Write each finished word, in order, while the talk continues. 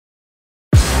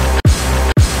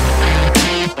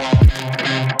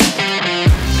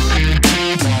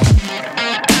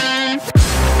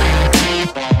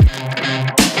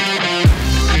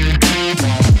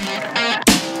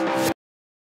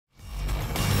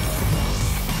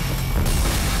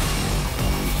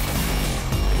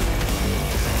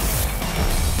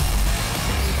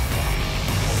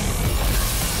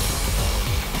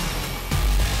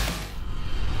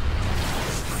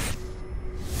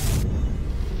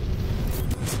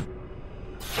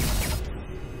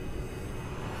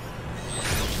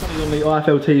On the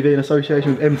IFL TV in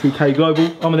association with MTK Global.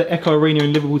 I'm at the Echo Arena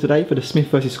in Liverpool today for the Smith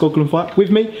vs Scotland fight.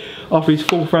 With me, after his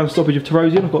 4th round stoppage of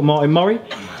Torosyan, I've got Martin Murray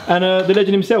and the legend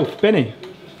himself, Benny.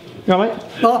 You alright, mate?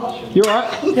 Oh. You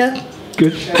alright? Yeah.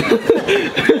 Good.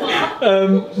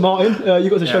 Martin, you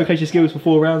got to showcase your skills for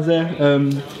 4 rounds there.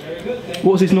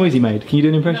 What was this noise he made? Can you do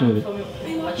an impression of it?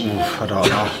 I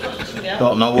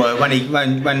don't know.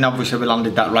 When obviously we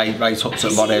landed that right up to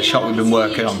the body, a shot we've been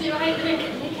working on.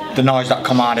 The noise that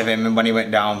come out of him, and when he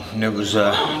went down, knew it was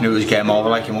game over.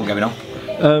 Like he wasn't giving up.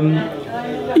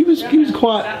 He was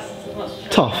quite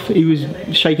tough. He was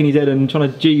shaking his head and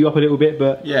trying to G you up a little bit,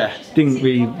 but yeah, didn't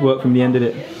really work from the end, did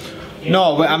it?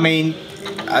 No, but I mean,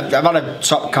 I've had a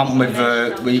top camp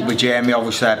with Jamie.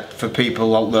 Obviously, for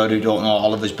people out there who don't know,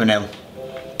 Oliver's been ill.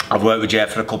 I've worked with Jay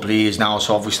for a couple of years now,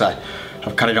 so obviously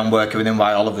I've carried on working with him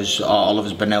while Oliver's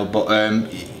been ill. But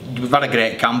we've had a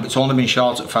great camp. It's only been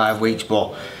short at 5 weeks,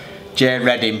 but Jay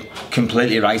read him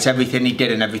completely right. Everything he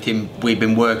did and everything we've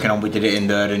been working on, we did it in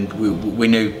there, and we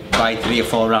knew by 3 or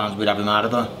 4 rounds we'd have him out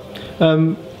of there.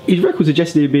 His record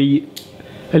suggested he'd be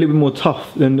a little bit more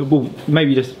tough than, well,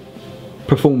 maybe just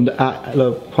performed quite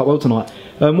well tonight.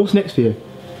 What's next for you?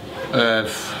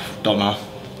 Don't know.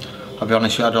 I'll be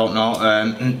honest with you, I don't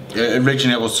know.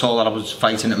 Originally I was told that I was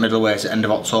fighting at middleweight at the end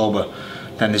of October.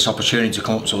 Then this opportunity to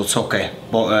come up, so I took it.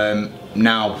 But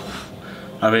now,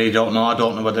 I really don't know. I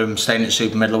don't know whether I'm staying at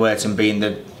super middleweight and being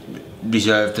the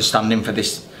reserve to stand in for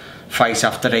this fight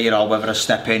after a year, or whether I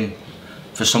step in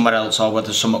for somewhere else, or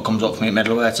whether someone comes up for me at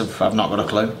middleweight. I've not got a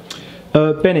clue.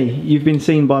 Benny, you've been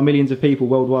seen by millions of people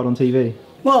worldwide on TV.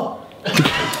 What?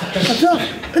 I don't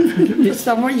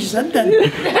understand what you said then.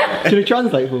 Can you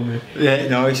translate for me? Yeah,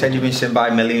 no, he said you've been seen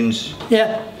by millions.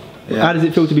 Yeah. How does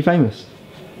it feel to be famous?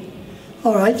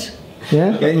 Alright.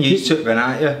 Yeah? Getting used to it then,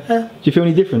 aren't you? Do you feel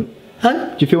any different? Huh?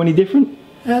 Do you feel any different?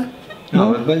 Yeah.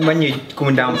 No, when you're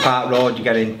coming down Park Road, you're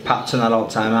getting pats and that all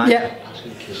the time, aren't you? Yeah.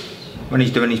 When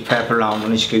he's doing his paper round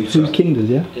on his scooter. Who's Kinders,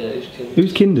 yeah? Yeah, who's Kinders?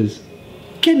 Who's Kinders?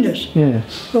 Kinders? Yeah.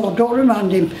 Oh, don't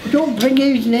remind him. Don't bring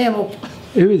his name up.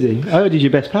 Who is he? I heard he's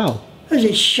your best pal. Is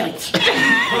he shite?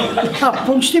 I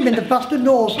punched him in the bastard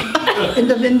nose in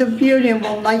the union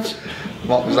one night.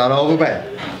 What was that over there?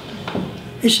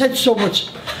 He said so much.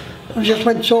 I just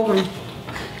went over and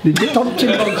dumped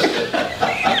him on.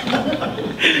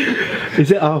 Is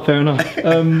it? Oh, fair enough.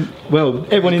 Well,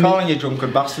 everyone in calling you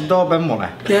drunken bastard though, Ben,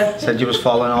 wasn't he? Yeah. Said you was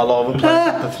falling all over the place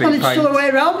after 3 and it's pints. still the way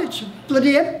around, it's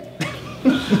bloody him.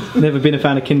 Never been a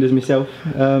fan of Kinders myself.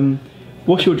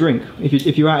 What's your drink?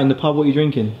 If you're out in the pub, what are you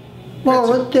drinking?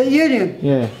 Well, at the union.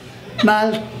 Yeah.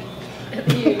 Mild.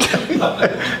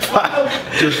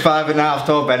 Just 5.5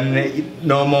 though, Ben.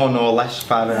 No more, no less.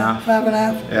 5.5. 5.5.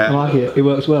 I Yeah. like it. It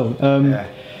works well. Yeah.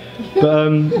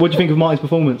 But what do you think of Martin's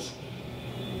performance?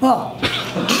 Oh.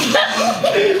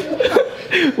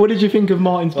 What did you think of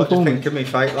Martin's What do you performance? think of me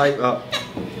fight like that?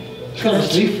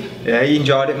 Good. Yeah, you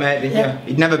enjoyed it, mate, didn't Yeah. you?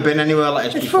 You'd never been anywhere like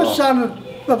this It's before. first time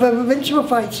I've ever been to a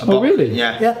fight. Oh, really?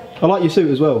 Yeah. Yeah. I like your suit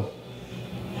as well.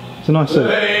 It's a nice suit.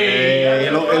 Yeah,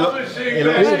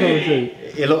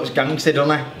 he looks gangster,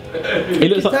 doesn't he? He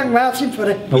looks like. Thank Martin for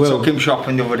it. I We will. took him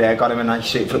shopping the other day, got him a nice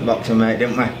suit for the boxing, mate,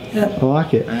 didn't we? Yeah. I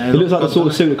like it. Yeah, It looks like the good, sort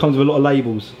of doesn't suit that comes with a lot of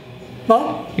labels.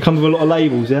 What? It comes with a lot of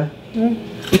labels, yeah? Well,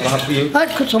 have you? I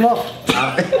cut him off.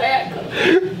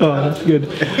 Oh, that's good.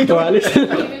 Alright, listen.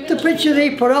 The picture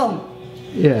he put on,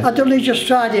 Yeah. I'd only just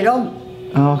tried it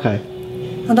on. Oh, okay.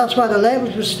 And that's why the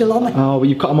labels were still on it. Oh, but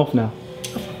you've cut them off now.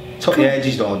 Took the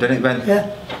edges though, didn't it, Ben? Yeah.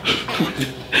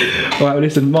 Alright, well,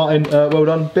 listen, Martin, well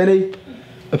done. Benny,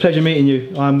 a pleasure meeting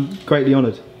you. I'm greatly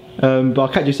honoured. But I'll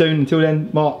catch you soon. Until then,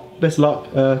 Mark, best of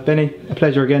luck. Benny, a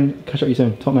pleasure again. Catch up with you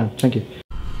soon. Top man. Thank you.